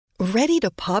Ready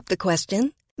to pop the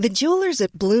question? The jewelers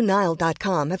at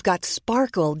BlueNile.com have got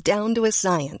sparkle down to a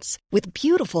science with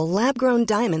beautiful lab-grown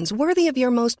diamonds worthy of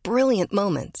your most brilliant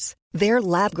moments. Their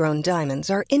lab-grown diamonds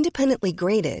are independently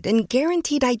graded and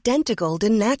guaranteed identical to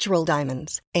natural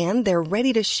diamonds, and they're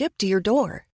ready to ship to your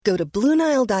door. Go to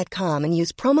BlueNile.com and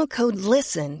use promo code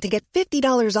LISTEN to get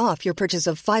 $50 off your purchase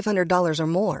of $500 or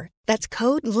more. That's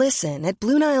code LISTEN at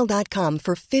BlueNile.com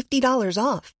for $50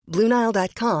 off.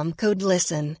 BlueNile.com, code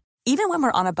LISTEN. Even when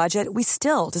we're on a budget, we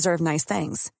still deserve nice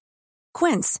things.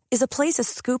 Quince is a place to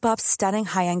scoop up stunning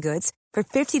high-end goods for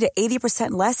 50 to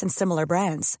 80% less than similar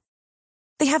brands.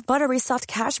 They have buttery soft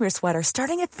cashmere sweaters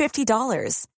starting at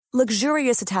 $50,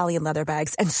 luxurious Italian leather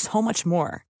bags, and so much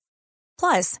more.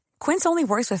 Plus, Quince only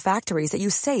works with factories that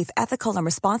use safe, ethical, and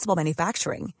responsible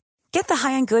manufacturing. Get the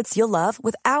high-end goods you'll love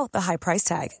without the high price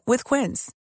tag with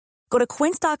Quince. Go to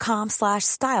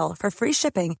quince.com/style for free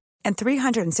shipping and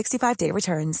 365-day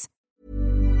returns.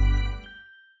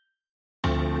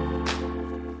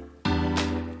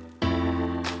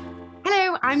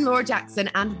 Hello, I'm Laura Jackson,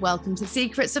 and welcome to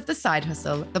Secrets of the Side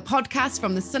Hustle, the podcast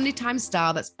from the Sunday Times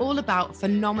Star that's all about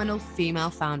phenomenal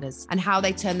female founders and how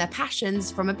they turn their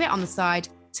passions from a bit on the side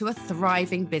to a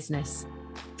thriving business.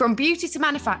 From beauty to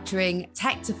manufacturing,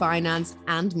 tech to finance,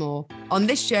 and more. On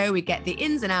this show, we get the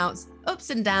ins and outs, ups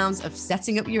and downs of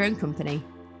setting up your own company.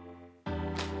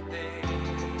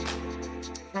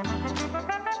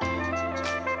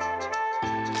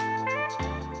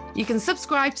 You can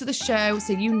subscribe to the show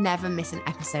so you never miss an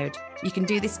episode. You can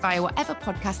do this via whatever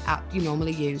podcast app you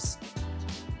normally use.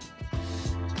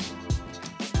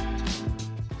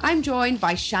 I'm joined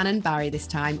by Shannon Barry this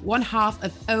time, one half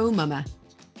of Oh Mama.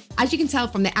 As you can tell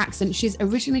from the accent, she's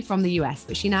originally from the US,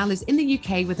 but she now lives in the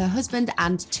UK with her husband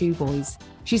and 2 boys.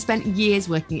 She spent years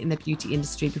working in the beauty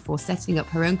industry before setting up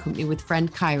her own company with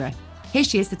friend Kyra. Here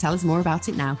she is to tell us more about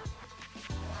it now.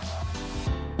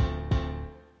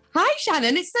 Hi,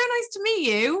 Shannon. It's so nice to meet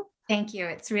you. Thank you.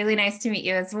 It's really nice to meet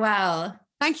you as well.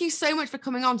 Thank you so much for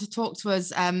coming on to talk to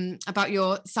us about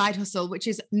your side hustle, which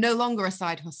is no longer a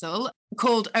side hustle,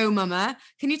 called Oh Mama.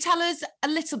 Can you tell us a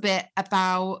little bit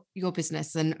about your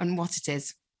business and what it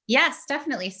is? Yes,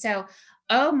 definitely. So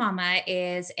Oh Mama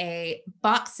is a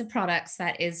box of products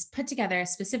that is put together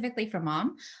specifically for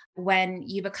mom. When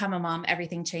you become a mom,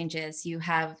 everything changes. You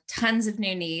have tons of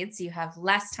new needs. You have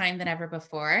less time than ever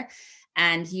before,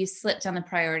 and you slipped on the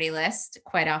priority list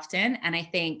quite often. And I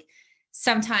think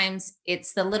sometimes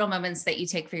it's the little moments that you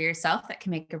take for yourself that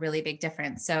can make a really big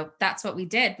difference. So that's what we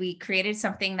did. We created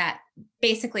something that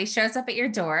basically shows up at your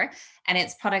door, and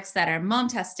it's products that are mom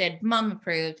tested, mom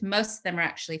approved. Most of them are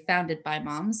actually founded by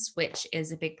moms, which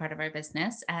is a big part of our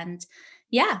business. And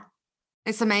yeah.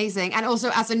 It's amazing. And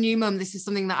also as a new mum, this is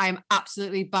something that I'm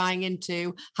absolutely buying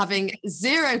into, having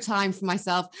zero time for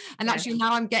myself. And actually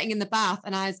now I'm getting in the bath,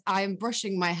 and as I am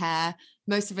brushing my hair,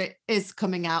 most of it is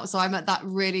coming out. So I'm at that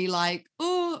really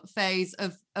phase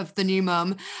of the new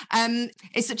mum.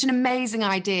 It's such an amazing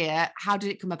idea. How did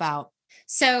it come about?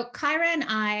 So Kyra and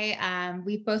I,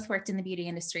 we've both worked in the beauty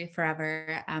industry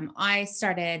forever. I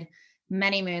started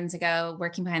many moons ago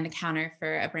working behind the counter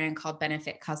for a brand called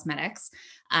Benefit Cosmetics.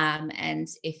 And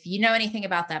if you know anything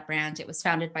about that brand, it was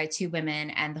founded by 2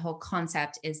 women. And the whole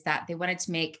concept is that they wanted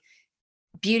to make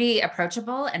beauty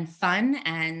approachable and fun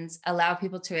and allow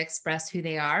people to express who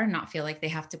they are and not feel like they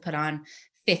have to put on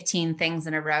 15 things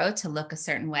in a row to look a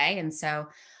certain way. And so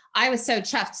I was so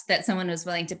chuffed that someone was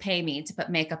willing to pay me to put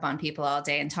makeup on people all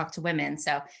day and talk to women.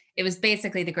 So it was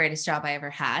basically the greatest job I ever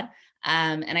had.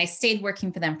 And I stayed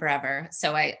working for them forever.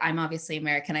 So I'm obviously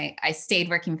American. I stayed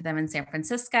working for them in San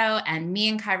Francisco, and me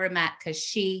and Kyra met because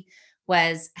she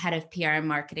was head of PR and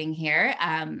marketing here.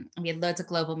 We had loads of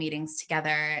global meetings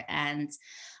together, and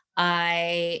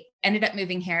I ended up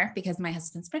moving here because my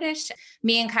husband's British.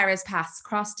 Me and Kyra's paths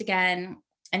crossed again.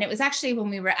 And it was actually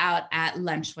when we were out at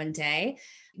lunch one day.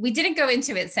 We didn't go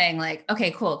into it saying like,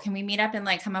 okay, cool. Can we meet up and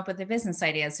come up with a business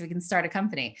idea so we can start a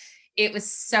company? It was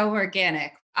so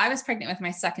organic. I was pregnant with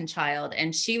my second child,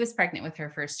 and she was pregnant with her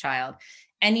first child.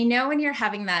 And when you're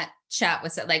having that chat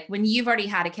with it, when you've already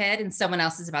had a kid and someone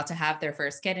else is about to have their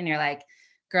first kid, and you're like,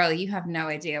 girl, you have no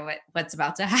idea what's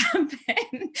about to happen.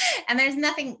 And there's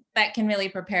nothing that can really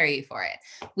prepare you for it.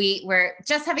 We were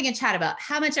just having a chat about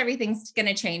how much everything's going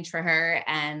to change for her.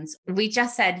 And we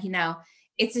just said,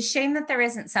 it's a shame that there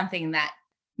isn't something that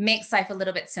makes life a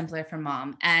little bit simpler for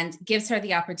mom and gives her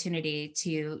the opportunity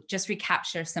to just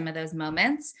recapture some of those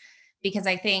moments. Because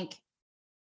I think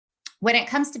when it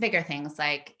comes to bigger things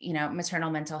like,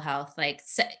 maternal mental health,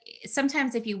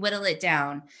 sometimes if you whittle it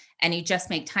down and you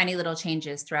just make tiny little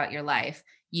changes throughout your life,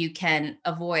 you can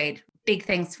avoid big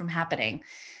things from happening.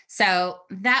 So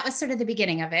that was sort of the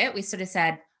beginning of it. We sort of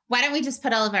said, why don't we just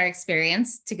put all of our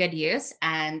experience to good use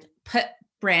and put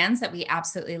brands that we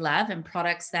absolutely love and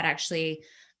products that actually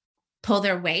pull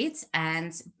their weight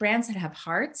and brands that have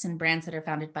hearts and brands that are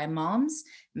founded by moms,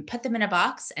 and put them in a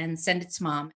box and send it to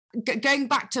mom. Going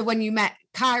back to when you met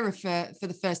Kyra for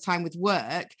the first time with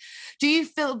work, do you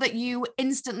feel that you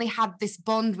instantly had this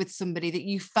bond with somebody that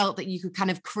you felt that you could kind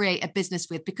of create a business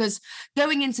with? Because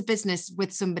going into business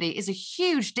with somebody is a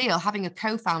huge deal. Having a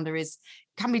co-founder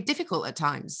can be difficult at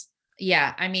times.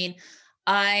 Yeah. I mean,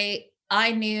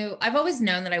 I've always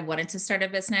known that I wanted to start a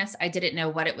business. I didn't know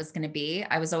what it was going to be.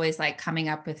 I was always like coming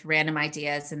up with random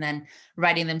ideas and then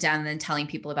writing them down and then telling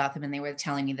people about them. And they were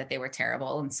telling me that they were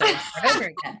terrible. And so I start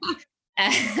over again.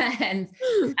 And,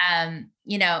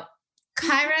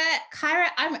 Kyra,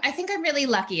 I think I'm really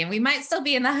lucky, and we might still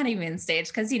be in the honeymoon stage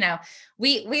because,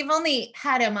 we've only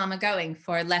had a mama going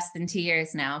for less than 2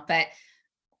 years now, but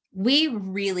we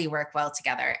really work well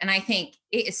together. And I think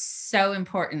it is so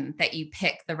important that you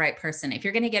pick the right person. If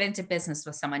you're going to get into business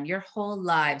with someone, your whole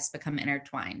lives become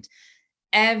intertwined.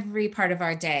 Every part of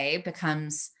our day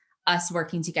becomes us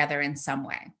working together in some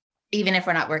way. Even if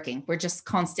we're not working, we're just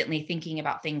constantly thinking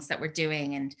about things that we're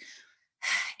doing. And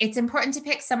it's important to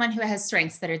pick someone who has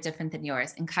strengths that are different than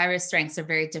yours. And Kyra's strengths are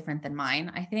very different than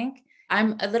mine, I think.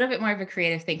 I'm a little bit more of a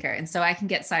creative thinker. And so I can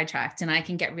get sidetracked and I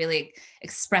can get really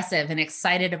expressive and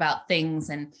excited about things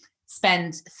and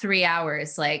spend 3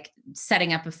 hours like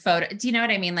setting up a photo. Do you know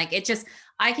what I mean? Like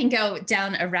I can go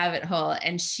down a rabbit hole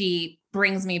and she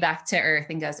brings me back to earth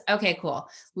and goes, okay, cool.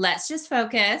 Let's just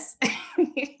focus.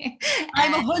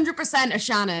 I'm 100% a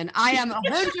Shannon. I am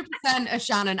 100% a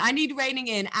Shannon. I need reining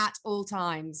in at all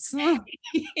times.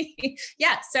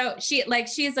 Yeah. So she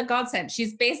is a godsend.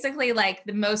 She's basically like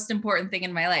the most important thing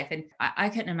in my life. And I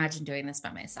couldn't imagine doing this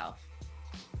by myself.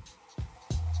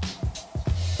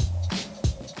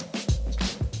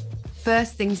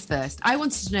 First things first, I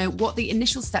wanted to know what the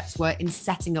initial steps were in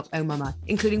setting up Oh Mama,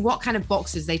 including what kind of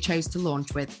boxes they chose to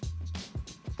launch with.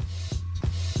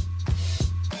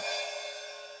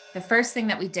 The first thing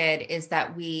that we did is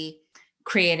that we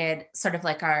created sort of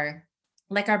like our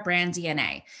brand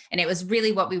DNA. And it was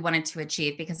really what we wanted to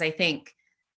achieve, because I think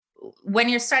when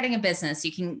you're starting a business,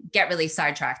 you can get really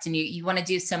sidetracked and you want to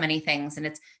do so many things. And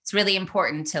it's really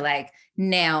important to like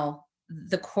nail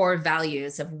the core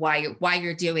values of why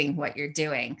you're doing what you're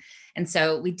doing. And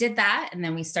so we did that. And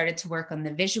then we started to work on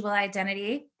the visual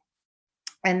identity.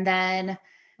 And then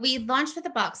we launched with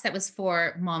a box that was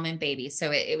for mom and baby.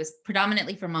 So it was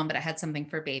predominantly for mom, but it had something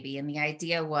for baby. And the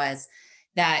idea was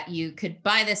that you could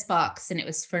buy this box and it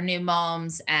was for new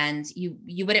moms, and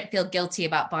you wouldn't feel guilty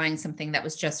about buying something that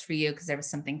was just for you because there was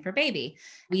something for baby.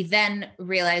 We then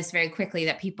realized very quickly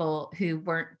that people who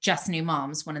weren't just new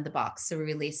moms wanted the box. So we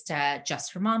released a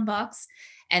Just for Mom box.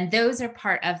 And those are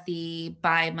part of the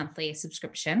bi-monthly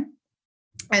subscription.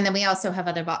 And then we also have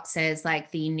other boxes like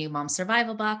the New Mom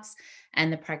Survival box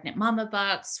and the Pregnant Mama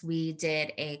box. We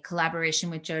did a collaboration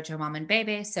with JoJo Mom and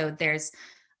Baby. So there's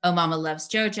Oh Mama Loves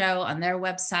JoJo on their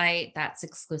website. That's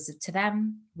exclusive to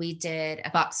them. We did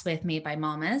a box with Made by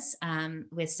Mamas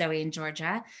with Zoe and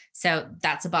Georgia. So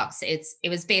that's a box. It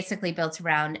was basically built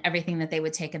around everything that they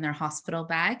would take in their hospital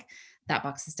bag. That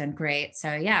box has done great.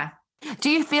 So yeah. Do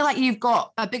you feel like you've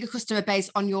got a bigger customer base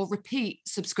on your repeat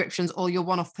subscriptions or your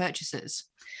one-off purchases?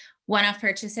 One-off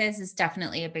purchases is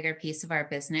definitely a bigger piece of our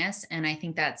business. And I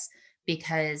think that's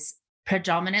because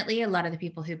predominantly a lot of the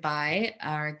people who buy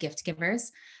are gift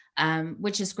givers,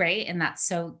 which is great. And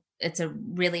it's a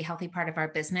really healthy part of our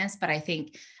business. But I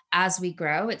think as we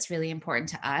grow, it's really important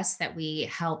to us that we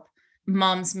help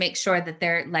moms make sure that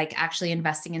they're like actually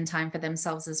investing in time for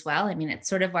themselves as well. I mean, it's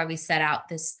sort of why we set out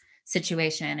this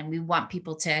situation, and we want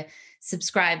people to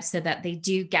subscribe so that they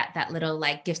do get that little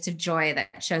like gift of joy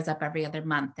that shows up every other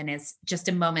month and is just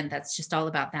a moment that's just all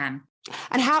about them.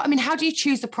 And how do you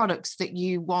choose the products that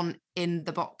you want in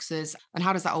the boxes, and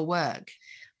how does that all work?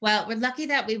 Well, we're lucky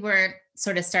that we were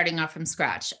sort of starting off from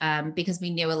scratch because we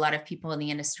knew a lot of people in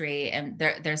the industry, and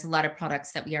there's a lot of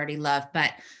products that we already love.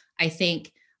 But I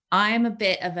think I'm a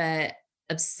bit of a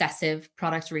obsessive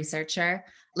product researcher.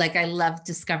 Like I love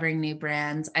discovering new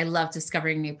brands. I love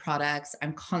discovering new products.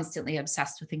 I'm constantly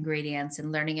obsessed with ingredients and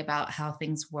learning about how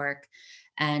things work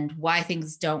and why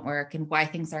things don't work and why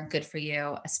things aren't good for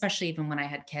you. Especially even when I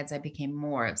had kids, I became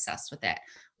more obsessed with it.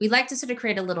 We like to sort of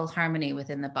create a little harmony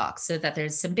within the box so that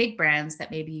there's some big brands that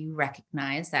maybe you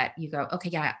recognize that you go,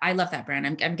 okay, yeah, I love that brand.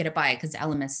 I'm going to buy it because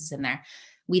Elemis is in there.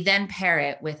 We then pair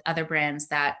it with other brands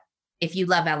that if you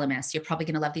love Elemis, you're probably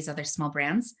going to love these other small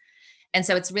brands. And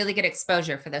so it's really good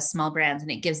exposure for those small brands, and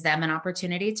it gives them an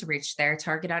opportunity to reach their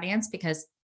target audience, because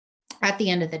at the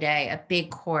end of the day, a big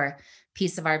core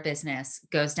piece of our business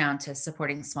goes down to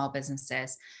supporting small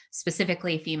businesses,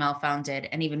 specifically female founded,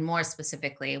 and even more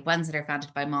specifically, ones that are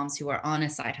founded by moms who are on a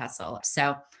side hustle.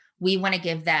 So we want to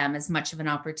give them as much of an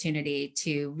opportunity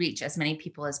to reach as many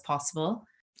people as possible.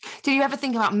 Did you ever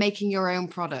think about making your own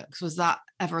products? Was that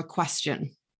ever a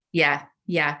question? Yeah.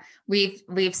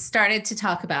 We've started to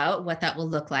talk about what that will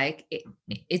look like.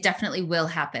 It definitely will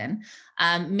happen.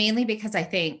 Mainly because I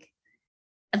think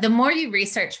the more you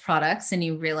research products and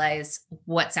you realize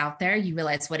what's out there, you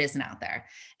realize what isn't out there.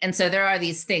 And so there are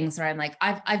these things where I'm like,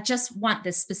 I just want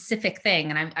this specific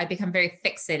thing. And I become very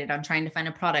fixated on trying to find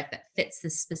a product that fits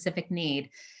this specific need.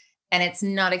 And it's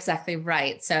not exactly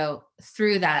right. So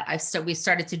through that, we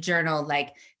started to journal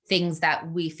like things that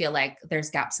we feel like there's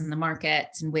gaps in the market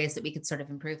and ways that we could sort of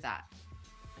improve that.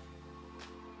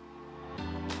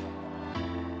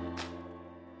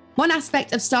 One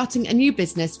aspect of starting a new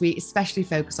business we especially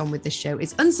focus on with this show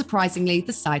is, unsurprisingly,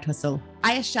 the side hustle.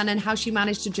 I asked Shannon how she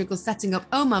managed to juggle setting up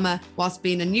Oh Mama whilst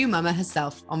being a new mama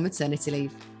herself on maternity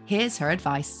leave. Here's her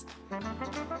advice.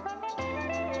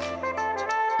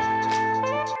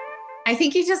 I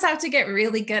think you just have to get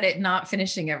really good at not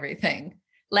finishing everything.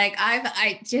 Like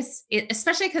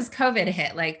especially because COVID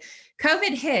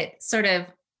hit sort of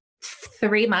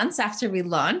 3 months after we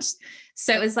launched.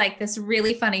 So it was like this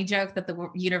really funny joke that the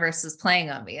universe was playing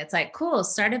on me. It's like, cool,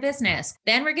 start a business.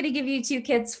 Then we're going to give you 2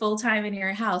 kids full-time in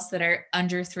your house that are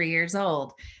under 3 years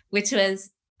old, which was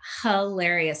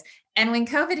hilarious. And when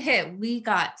COVID hit, we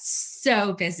got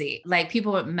so busy. Like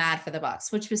people went mad for the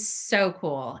bucks, which was so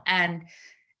cool and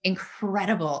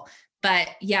incredible. But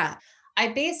yeah, I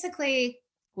basically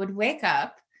would wake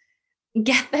up,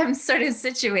 get them sort of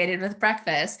situated with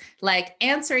breakfast, like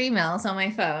answer emails on my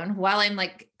phone while I'm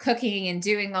like cooking and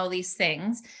doing all these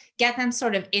things, get them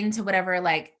sort of into whatever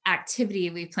like activity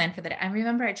we planned for the day. I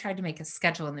remember I tried to make a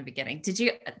schedule in the beginning. Did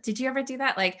you ever do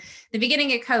that? Like the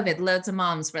beginning of COVID, loads of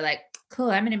moms were like,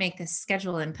 cool, I'm going to make this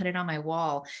schedule and put it on my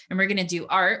wall. And we're going to do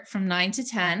art from 9 to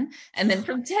 10. And then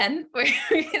from 10, I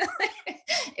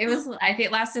think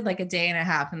it lasted like a day and a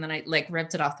half. And then I like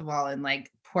ripped it off the wall and like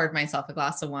poured myself a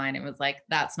glass of wine. It was like,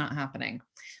 that's not happening.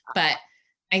 But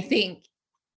I think,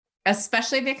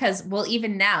 especially because, well,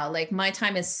 even now, like my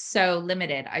time is so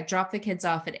limited. I drop the kids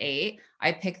off at 8.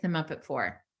 I pick them up at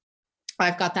 4.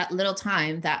 I've got that little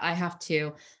time that I have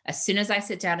to, as soon as I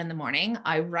sit down in the morning,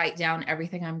 I write down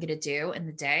everything I'm going to do in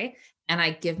the day. And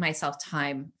I give myself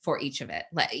time for each of it,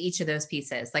 like each of those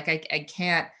pieces. Like I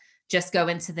can't just go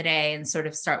into the day and sort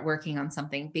of start working on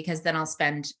something, because then I'll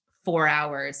spend 4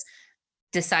 hours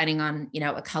deciding on,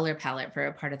 a color palette for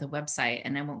a part of the website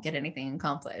and I won't get anything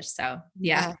accomplished. So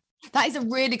yeah. That is a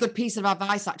really good piece of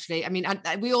advice, actually. I mean,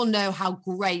 we all know how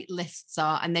great lists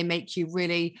are, and they make you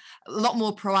really a lot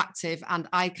more proactive. And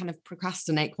I kind of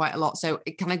procrastinate quite a lot. So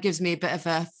it kind of gives me a bit of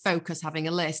a focus having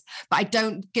a list, but I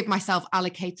don't give myself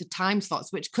allocated time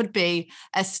slots, which could be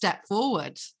a step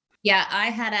forward. Yeah.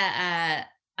 I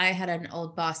had an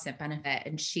old boss at Benefit,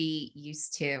 and she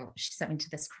sent me to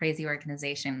this crazy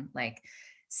organization, like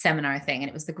seminar thing. And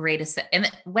it was the greatest. And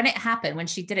when it happened, when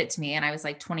she did it to me and I was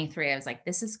like 23, I was like,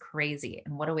 this is crazy.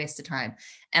 And what a waste of time.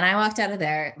 And I walked out of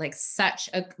there like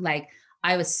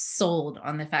I was sold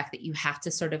on the fact that you have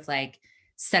to sort of like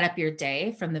set up your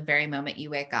day from the very moment you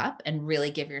wake up and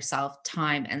really give yourself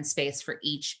time and space for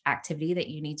each activity that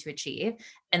you need to achieve,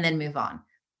 and then move on.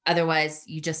 Otherwise,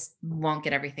 you just won't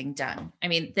get everything done. I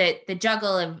mean, the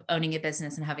juggle of owning a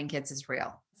business and having kids is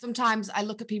real. Sometimes I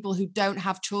look at people who don't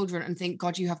have children and think,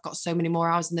 God, you have got so many more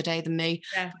hours in the day than me.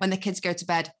 Yeah. When the kids go to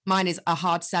bed, mine is a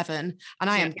hard 7, and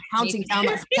I am counting down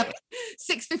at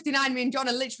 6:59. Me and John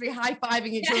are literally high-fiving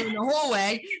each other in the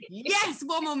hallway. Yes,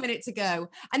 1 more minute to go.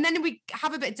 And then we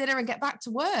have a bit of dinner and get back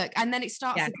to work, and then it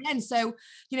starts again. So,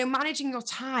 managing your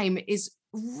time is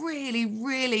really,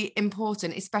 really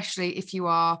important, especially if you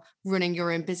are running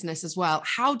your own business as well.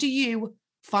 How do you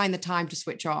find the time to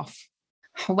switch off?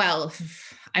 Well,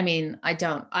 I mean,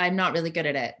 I'm not really good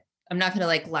at it. I'm not going to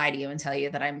like lie to you and tell you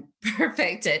that I'm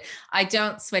perfect at it. I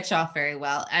don't switch off very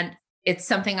well. And it's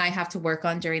something I have to work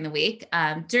on during the week.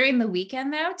 During the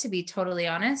weekend though, to be totally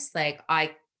honest, like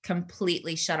I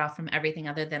completely shut off from everything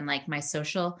other than like my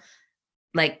social,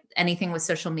 like anything with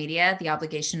social media, the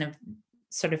obligation of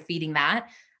sort of feeding that.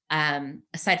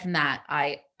 Aside from that,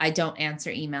 I don't answer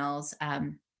emails.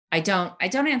 I don't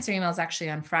answer emails actually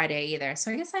on Friday either.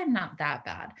 So I guess I'm not that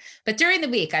bad, but during the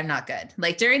week, I'm not good.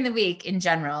 Like during the week in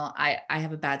general, I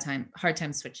have a hard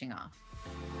time switching off.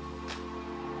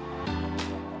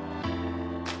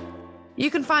 You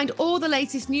can find all the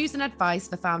latest news and advice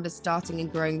for founders starting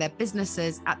and growing their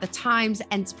businesses at the Times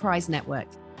Enterprise Network.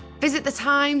 Visit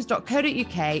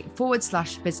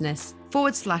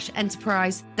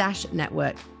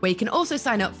thetimes.co.uk/business/enterprise-network, where you can also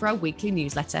sign up for our weekly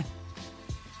newsletter.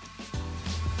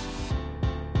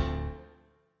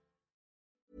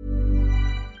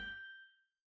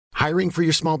 Hiring for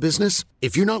your small business?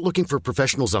 If you're not looking for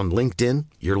professionals on LinkedIn,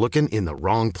 you're looking in the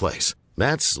wrong place.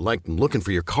 That's like looking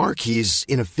for your car keys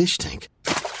in a fish tank.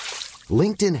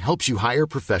 LinkedIn helps you hire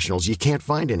professionals you can't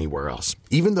find anywhere else,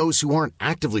 even those who aren't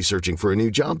actively searching for a new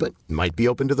job but might be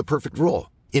open to the perfect role.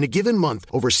 In a given month,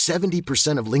 over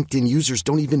 70% of LinkedIn users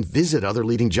don't even visit other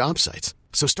leading job sites.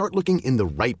 So start looking in the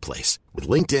right place. With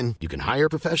LinkedIn, you can hire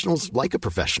professionals like a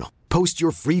professional. Post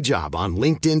your free job on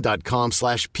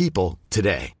linkedin.com/people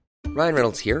today. Ryan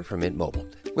Reynolds here from Mint Mobile.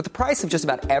 With the price of just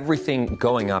about everything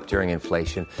going up during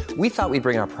inflation, we thought we'd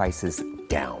bring our prices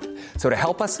down. So to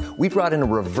help us, we brought in a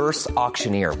reverse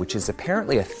auctioneer, which is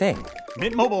apparently a thing.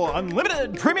 Mint Mobile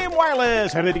Unlimited Premium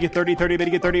Wireless. How to get 30, 30, bit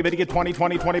to get 30, bit to get 20,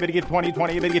 20, 20, bit to get 20,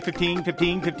 20, bit to get 15,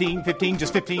 15, 15, 15,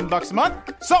 just $15 a month?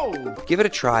 Sold! Give it a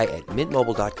try at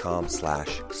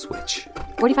mintmobile.com/switch.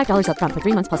 $45 up front for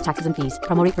 3 months plus taxes and fees.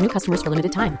 Promo rate for new customers for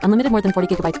limited time. Unlimited more than 40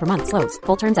 gigabytes per month. Slows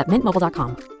full terms at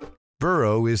mintmobile.com.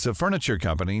 Burrow is a furniture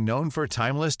company known for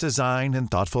timeless design and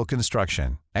thoughtful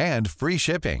construction and free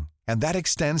shipping, and that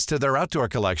extends to their outdoor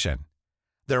collection.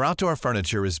 Their outdoor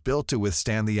furniture is built to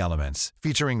withstand the elements,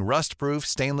 featuring rust-proof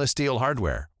stainless steel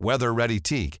hardware, weather-ready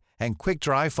teak, and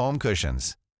quick-dry foam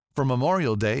cushions. For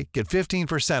Memorial Day, get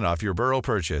 15% off your Burrow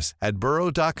purchase at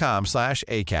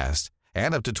burrow.com/acast,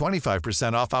 and up to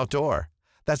 25% off outdoor.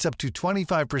 That's up to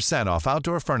 25% off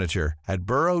outdoor furniture at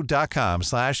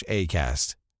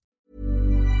burrow.com/acast.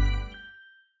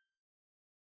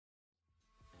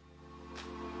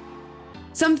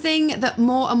 Something that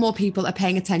more and more people are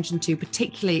paying attention to,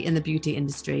 particularly in the beauty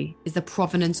industry, is the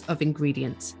provenance of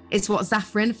ingredients. It's what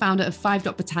Zafrin, founder of 5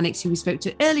 Dot Botanics, who we spoke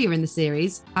to earlier in the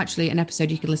series, actually an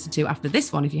episode you can listen to after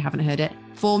this one if you haven't heard it,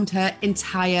 formed her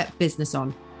entire business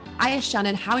on. I asked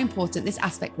Shannon how important this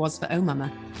aspect was for Oh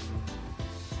Mama.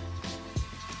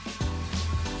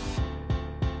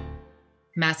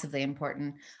 Massively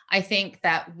important. I think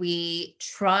that we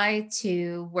try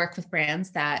to work with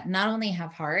brands that not only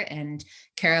have heart and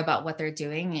care about what they're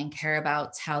doing and care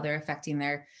about how they're affecting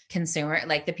their consumer,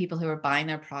 like the people who are buying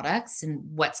their products and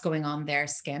what's going on their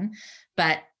skin,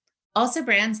 but also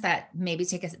brands that maybe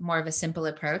take a more of a simple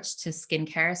approach to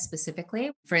skincare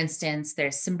specifically. For instance,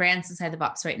 there's some brands inside the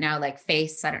box right now, like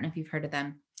Face. I don't know if you've heard of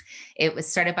them. It was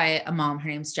started by a mom. Her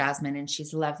name's Jasmine, and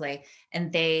she's lovely.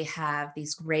 And they have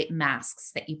these great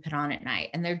masks that you put on at night,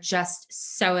 and they're just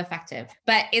so effective.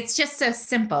 But it's just so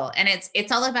simple, and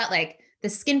it's all about, like, the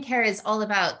skincare is all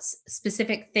about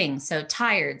specific things. So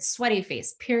tired, sweaty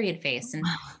face, period face, and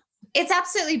it's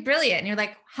absolutely brilliant. And you're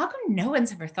like, how come no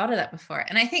one's ever thought of that before?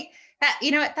 And I think that,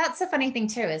 you know, that's the funny thing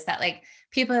too, is that, like,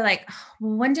 people are like, oh,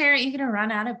 well, one day aren't you going to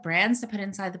run out of brands to put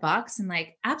inside the box? And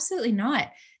like, absolutely not.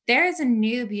 There is a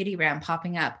new beauty brand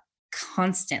popping up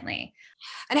constantly.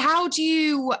 And how do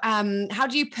you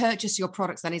purchase your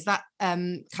products then? Is that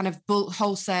kind of bulk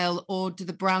wholesale, or do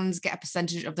the brands get a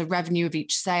percentage of the revenue of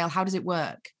each sale? How does it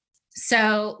work?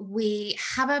 So we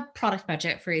have a product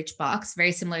budget for each box,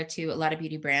 very similar to a lot of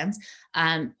beauty brands.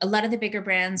 A lot of the bigger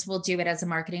brands will do it as a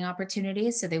marketing opportunity.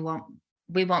 So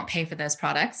we won't pay for those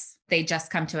products. They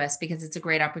just come to us because it's a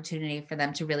great opportunity for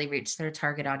them to really reach their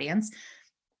target audience.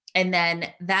 And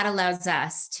then that allows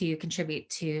us to contribute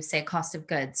to, say, cost of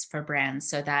goods for brands,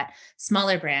 so that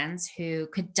smaller brands who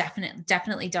could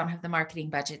definitely don't have the marketing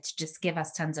budget to just give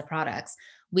us tons of products,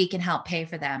 we can help pay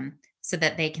for them so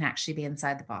that they can actually be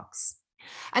inside the box.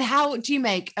 And how do you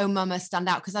make Oh Mama stand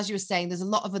out? Because as you were saying, there's a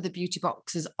lot of other beauty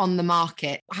boxes on the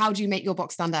market. How do you make your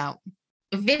box stand out?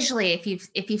 Visually, if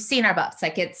you've seen our box,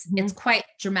 like it's quite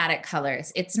dramatic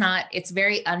colors. It's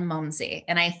very unmomsy.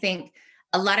 And I think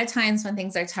a lot of times when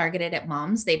things are targeted at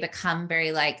moms, they become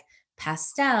very like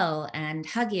pastel and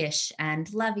huggish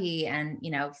and lovey and,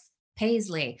 you know,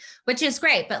 paisley, which is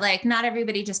great. But like, not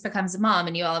everybody just becomes a mom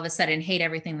and you all of a sudden hate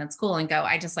everything that's cool and go,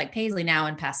 I just like paisley now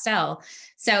and pastel.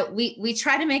 So we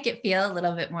try to make it feel a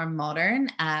little bit more modern.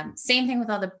 Same thing with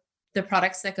all the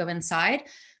products that go inside.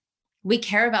 We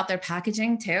care about their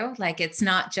packaging too. Like, it's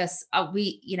not just,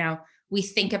 we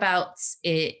think about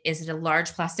it, is it a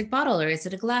large plastic bottle or is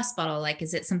it a glass bottle? Like,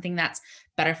 is it something that's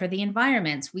better for the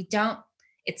environment?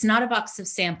 It's not a box of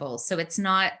samples. So it's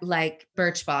not like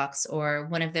Birchbox or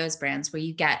one of those brands where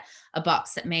you get a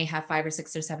box that may have 5 or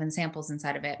 6 or 7 samples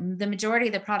inside of it. The majority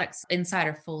of the products inside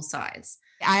are full size.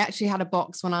 I actually had a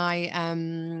box when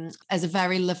as a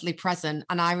very lovely present.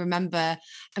 And I remember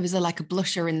it was like a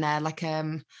blusher in there, like,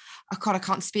 oh God, I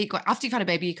can't speak. After you've had a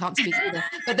baby, you can't speak either.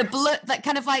 But the that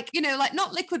kind of like, like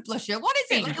not liquid blusher. What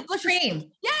is it? Like a blusher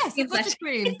cream. Yes, a blusher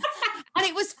cream. And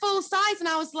it was full size. And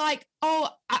I was like,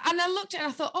 and I looked at it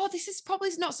and I thought, this is probably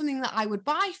not something that I would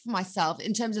buy for myself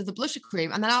in terms of the blusher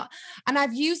cream. And then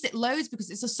I've used it loads because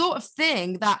it's a sort of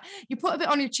thing that you put a bit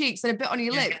on your cheeks and a bit on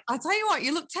your lips. I tell you what,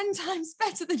 you look 10 times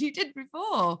better than you did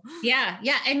before. Yeah.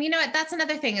 Yeah. And you know what? That's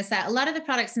another thing, is that a lot of the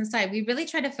products inside, we really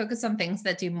try to focus on things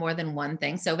that do more than one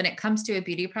thing. So when it comes to a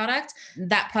beauty product,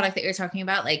 that product that you're talking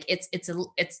about, like it's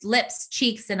lips,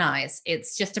 cheeks, and eyes.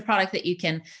 It's just a product that you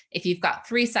can, if you've got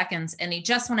 3 seconds and you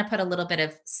just want to put a little bit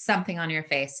of something on your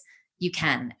face, you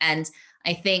can. And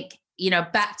I think,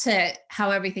 back to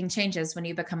how everything changes when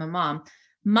you become a mom,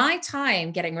 my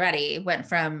time getting ready went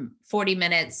from 40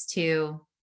 minutes to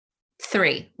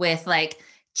 3, with like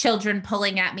children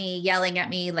pulling at me, yelling at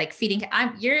me, like feeding.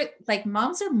 You're like,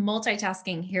 moms are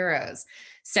multitasking heroes.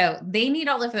 So they need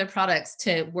all of their products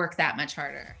to work that much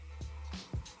harder.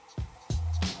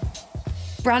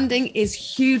 Branding is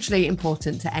hugely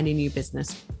important to any new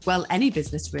business. Well, any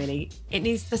business really. It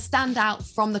needs to stand out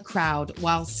from the crowd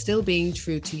while still being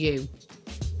true to you.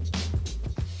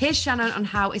 Here's Shannon on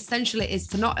how essential it is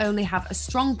to not only have a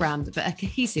strong brand, but a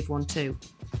cohesive one too.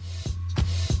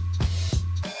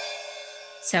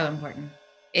 So important.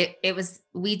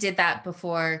 We did that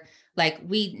before, like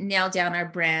we nailed down our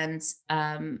brand,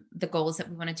 the goals that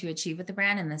we wanted to achieve with the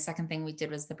brand. And the second thing we did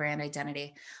was the brand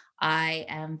identity. I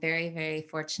am very, very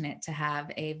fortunate to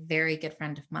have a very good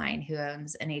friend of mine who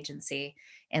owns an agency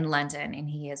in London. And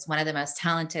he is one of the most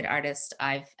talented artists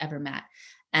I've ever met.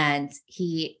 And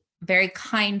he very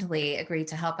kindly agreed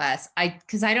to help us.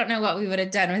 Because I don't know what we would have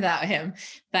done without him,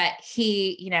 but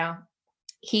he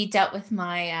dealt with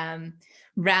my,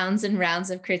 rounds and rounds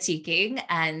of critiquing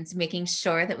and making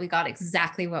sure that we got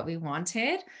exactly what we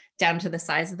wanted, down to the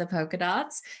size of the polka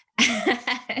dots.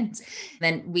 And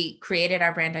then we created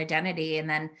our brand identity. And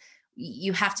then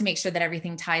you have to make sure that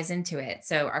everything ties into it.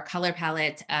 So our color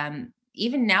palette,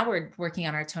 even now we're working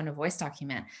on our tone of voice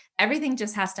document. Everything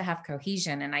just has to have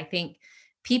cohesion. And I think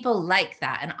people like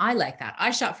that. And I like that.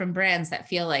 I shop from brands that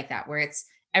feel like that, where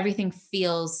everything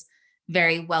feels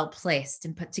very well placed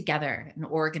and put together and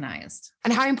organized.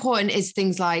 And how important is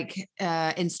things like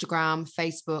Instagram,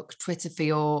 Facebook, Twitter for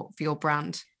your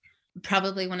brand?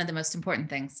 Probably one of the most important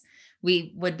things.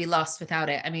 We would be lost without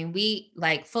it. I mean,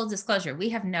 full disclosure, we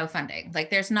have no funding. Like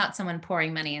there's not someone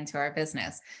pouring money into our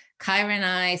business. Kyra and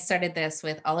I started this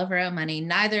with all of our own money.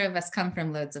 Neither of us come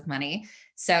from loads of money.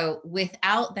 So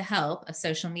without the help of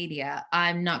social media,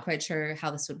 I'm not quite sure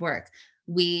how this would work.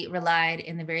 We relied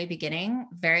in the very beginning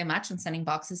very much on sending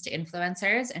boxes to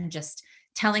influencers and just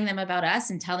telling them about us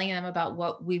and telling them about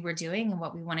what we were doing and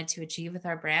what we wanted to achieve with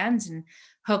our brand, and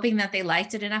hoping that they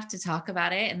liked it enough to talk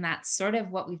about it. And that's sort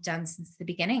of what we've done since the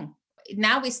beginning.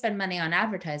 Now we spend money on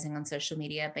advertising on social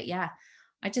media, but yeah,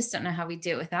 I just don't know how we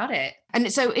do it without it.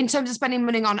 And so in terms of spending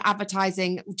money on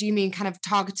advertising, do you mean kind of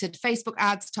targeted Facebook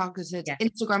ads, targeted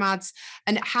Instagram ads?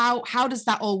 And how does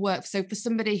that all work? So for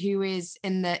somebody who is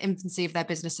in the infancy of their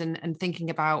business and thinking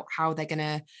about how they're going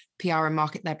to PR and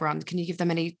market their brand, can you give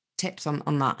them any tips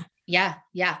on that? Yeah.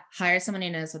 Hire someone who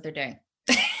knows what they're doing.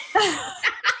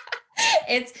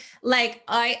 It's like,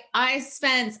 I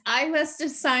must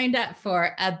have signed up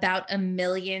for about 1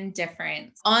 million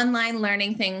different online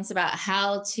learning things about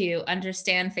how to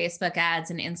understand Facebook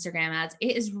ads and Instagram ads.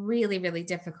 It is really, really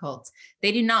difficult.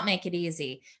 They do not make it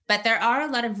easy, but there are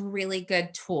a lot of really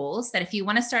good tools that if you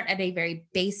want to start at a very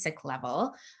basic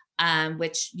level,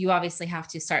 which you obviously have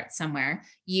to start somewhere.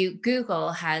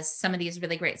 Google has some of these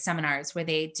really great seminars where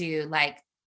they do like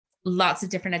lots of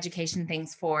different education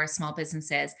things for small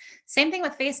businesses. Same thing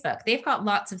with Facebook. They've got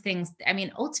lots of things. I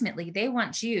mean, ultimately, they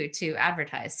want you to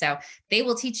advertise. So they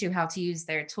will teach you how to use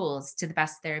their tools to the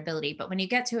best of their ability. But when you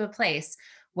get to a place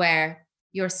where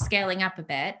you're scaling up a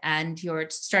bit and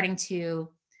you're starting to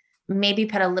maybe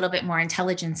put a little bit more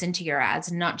intelligence into your ads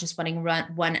and not just running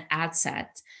one ad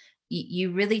set,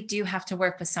 you really do have to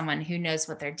work with someone who knows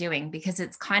what they're doing, because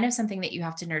it's kind of something that you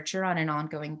have to nurture on an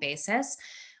ongoing basis.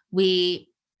 We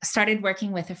started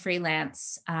working with a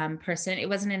freelance person. It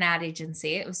wasn't an ad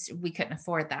agency. We couldn't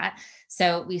afford that.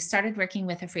 So we started working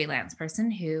with a freelance person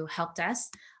who helped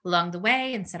us along the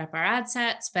way and set up our ad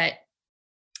sets. But,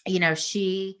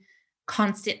 she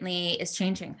constantly is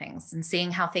changing things and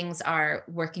seeing how things are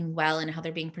working well and how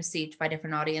they're being perceived by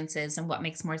different audiences and what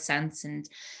makes more sense and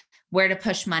where to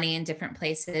push money in different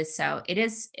places. So it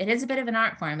is a bit of an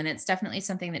art form, and it's definitely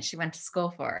something that she went to school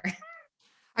for.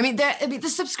 I mean, the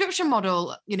subscription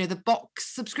model, the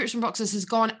subscription boxes has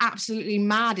gone absolutely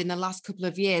mad in the last couple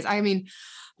of years. I mean,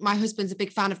 my husband's a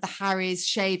big fan of the Harry's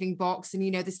shaving box,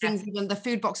 and there's things, even the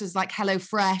food boxes like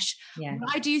HelloFresh. Yeah.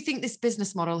 Why do you think this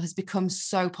business model has become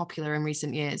so popular in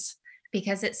recent years?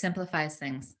 Because it simplifies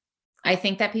things. I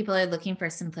think that people are looking for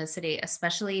simplicity,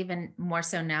 especially even more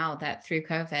so now that through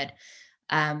COVID.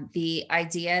 The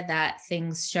idea that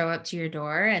things show up to your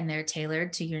door and they're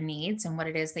tailored to your needs and what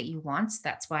it is that you want.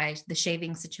 That's why the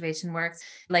shaving situation works.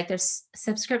 Like there's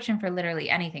subscription for literally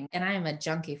anything. And I am a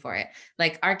junkie for it.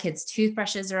 Like our kids'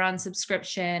 toothbrushes are on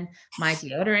subscription. My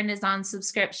deodorant is on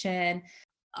subscription.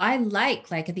 I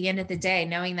like at the end of the day,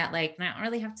 knowing that I don't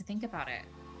really have to think about it.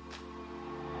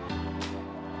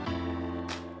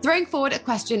 Throwing forward a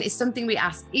question is something we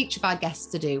ask each of our guests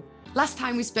to do. Last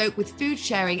time we spoke with food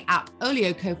sharing app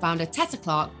Olio co-founder Tessa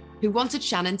Clark, who wanted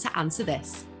Shannon to answer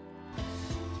this.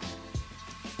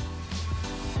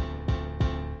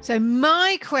 So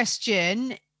my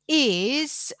question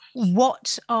is,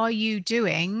 what are you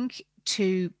doing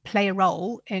to play a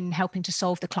role in helping to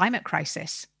solve the climate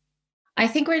crisis? I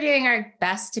think we're doing our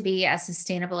best to be as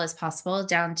sustainable as possible,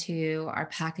 down to our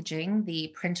packaging. The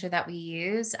printer that we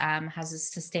use has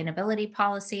a sustainability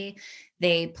policy.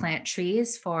 They plant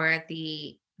trees for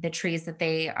the trees that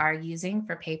they are using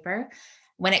for paper.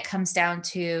 When it comes down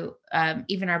to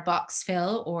even our box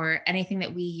fill or anything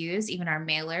that we use, even our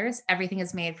mailers, everything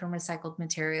is made from recycled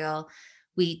material.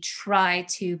 We try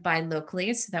to buy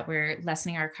locally so that we're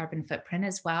lessening our carbon footprint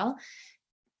as well.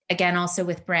 Again, also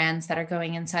with brands that are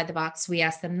going inside the box, we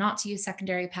ask them not to use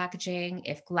secondary packaging.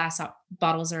 If glass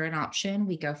bottles are an option,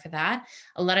 we go for that.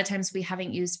 A lot of times we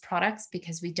haven't used products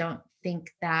because we don't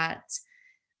think that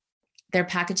their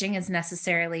packaging is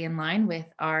necessarily in line with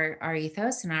our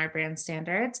ethos and our brand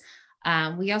standards.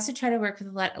 We also try to work with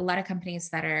a lot of companies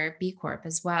that are B Corp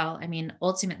as well. I mean,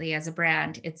 ultimately as a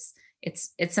brand, it's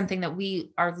something that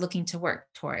we are looking to work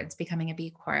towards, becoming a B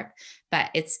Corp, but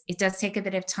it does take a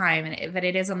bit of time, but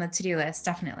it is on the to-do list,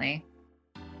 definitely.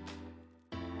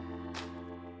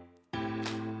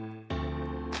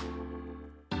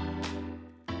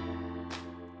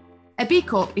 A B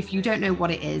Corp, if you don't know what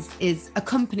it is a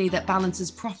company that balances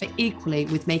profit equally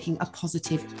with making a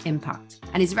positive impact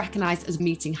and is recognised as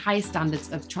meeting higher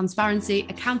standards of transparency,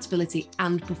 accountability,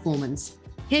 and performance.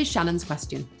 Here's Shannon's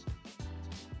question.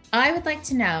 I would like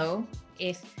to know,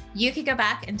 if you could go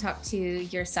back and talk to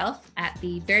yourself at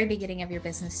the very beginning of your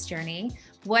business journey,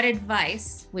 what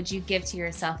advice would you give to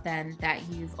yourself then that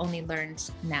you've only learned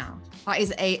now? That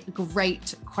is a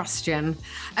great question.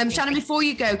 Shannon, before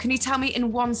you go, can you tell me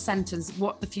in one sentence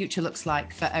what the future looks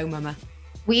like for Oh Mama?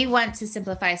 We want to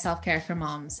simplify self-care for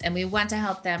moms, and we want to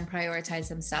help them prioritize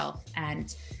themselves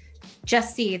and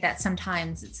just see that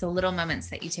sometimes it's the little moments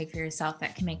that you take for yourself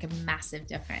that can make a massive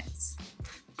difference.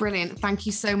 Brilliant. Thank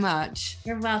you so much.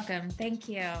 You're welcome. Thank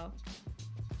you.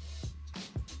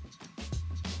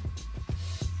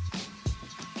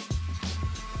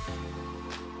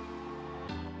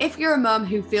 If you're a mum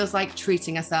who feels like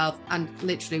treating herself, and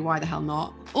literally why the hell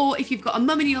not, or if you've got a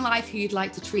mum in your life who you'd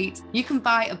like to treat, you can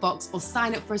buy a box or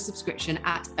sign up for a subscription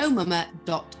at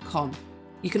ohmama.com.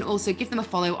 You can also give them a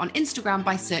follow on Instagram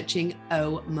by searching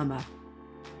Oh Mama.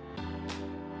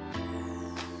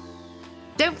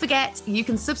 Don't forget, you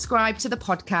can subscribe to the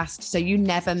podcast so you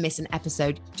never miss an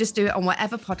episode. Just do it on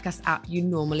whatever podcast app you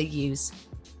normally use.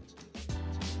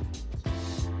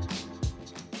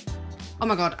 Oh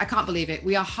my God, I can't believe it.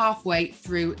 We are halfway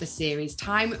through the series.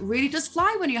 Time really does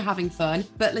fly when you're having fun.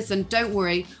 But listen, don't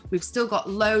worry. We've still got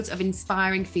loads of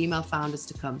inspiring female founders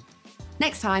to come.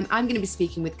 Next time, I'm going to be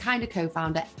speaking with Kinda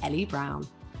co-founder Ellie Brown.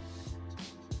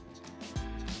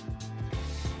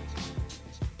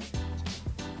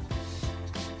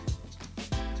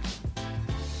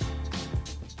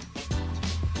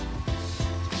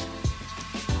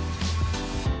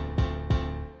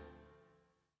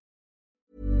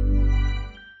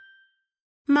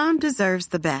 Mom deserves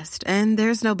the best, and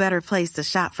there's no better place to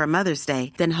shop for Mother's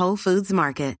Day than Whole Foods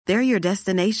Market. They're your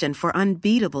destination for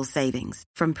unbeatable savings,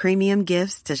 from premium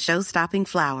gifts to show-stopping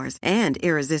flowers and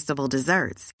irresistible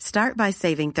desserts. Start by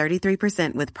saving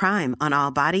 33% with Prime on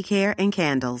all body care and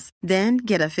candles. Then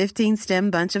get a 15-stem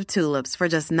bunch of tulips for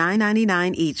just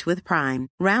 $9.99 each with Prime.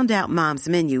 Round out Mom's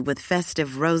menu with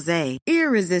festive rosé,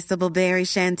 irresistible berry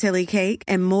chantilly cake,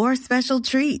 and more special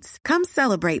treats. Come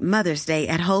celebrate Mother's Day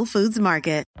at Whole Foods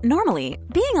Market. Normally,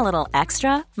 being a little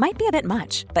extra might be a bit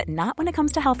much, but not when it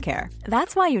comes to healthcare.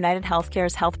 That's why United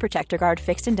Healthcare's Health Protector Guard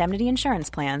fixed indemnity insurance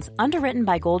plans, underwritten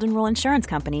by Golden Rule Insurance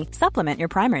Company, supplement your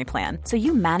primary plan so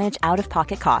you manage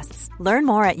out-of-pocket costs. Learn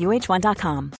more at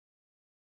UH1.com.